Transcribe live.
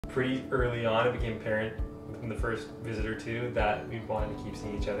Pretty early on, it became apparent within the first visit or two that we wanted to keep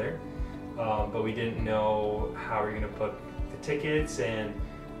seeing each other, but we didn't know how we were going to book the tickets and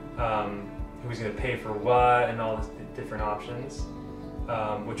who was going to pay for what and all the different options,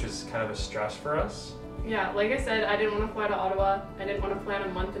 which was kind of a stress for us. Yeah, like I said, I didn't want to fly to Ottawa. I didn't want to plan a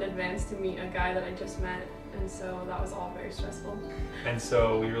month in advance to meet a guy that I just met, and so that was all very stressful. And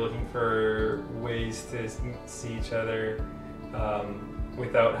so we were looking for ways to see each other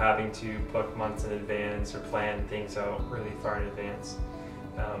without having to book months in advance or plan things out really far in advance.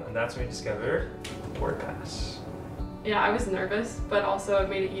 And that's when we discovered Porter Pass. Yeah, I was nervous, but also it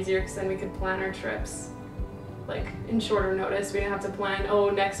made it easier because then we could plan our trips like in shorter notice. We didn't have to plan, oh,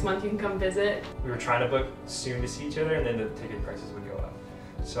 next month you can come visit. We were trying to book soon to see each other, and then the ticket prices would go up.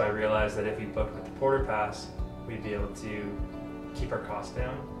 So I realized that if we booked with the Porter Pass, we'd be able to keep our costs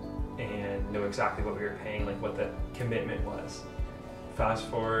down and know exactly what we were paying, like what the commitment was. Fast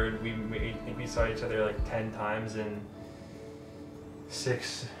forward, I think we saw each other like 10 times in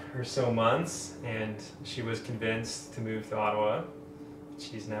 6 or so months, and she was convinced to move to Ottawa.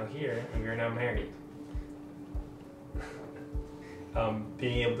 She's now here, and we are now married.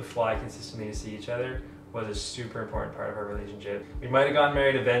 Being able to fly consistently to see each other was a super important part of our relationship. We might have gotten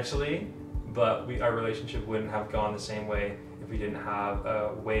married eventually, but our relationship wouldn't have gone the same way if we didn't have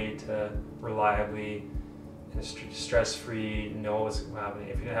a way to reliably and stress-free know what's happening.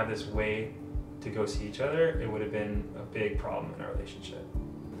 If we didn't have this way to go see each other, it would have been a big problem in our relationship.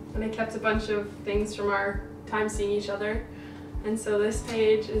 And I kept a bunch of things from our time seeing each other. And so this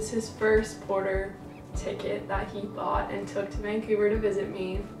page is his first Porter ticket that he bought and took to Vancouver to visit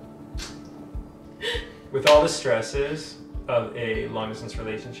me. With all the stresses of a long-distance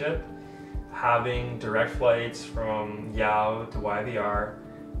relationship, having direct flights from Yao to YVR,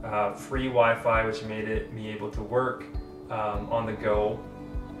 free Wi-Fi, which made me able to work on the go,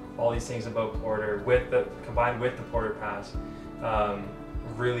 all these things about Porter, combined with the Porter Pass,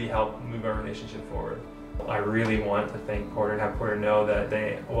 really helped move our relationship forward. I really want to thank Porter and have Porter know that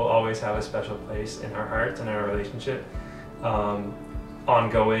they will always have a special place in our hearts and in our relationship,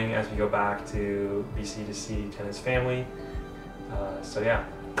 ongoing as we go back to BC to see Jenna's family. So yeah,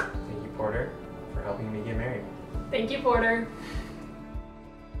 thank you, Porter, for helping me get married. Thank you, Porter.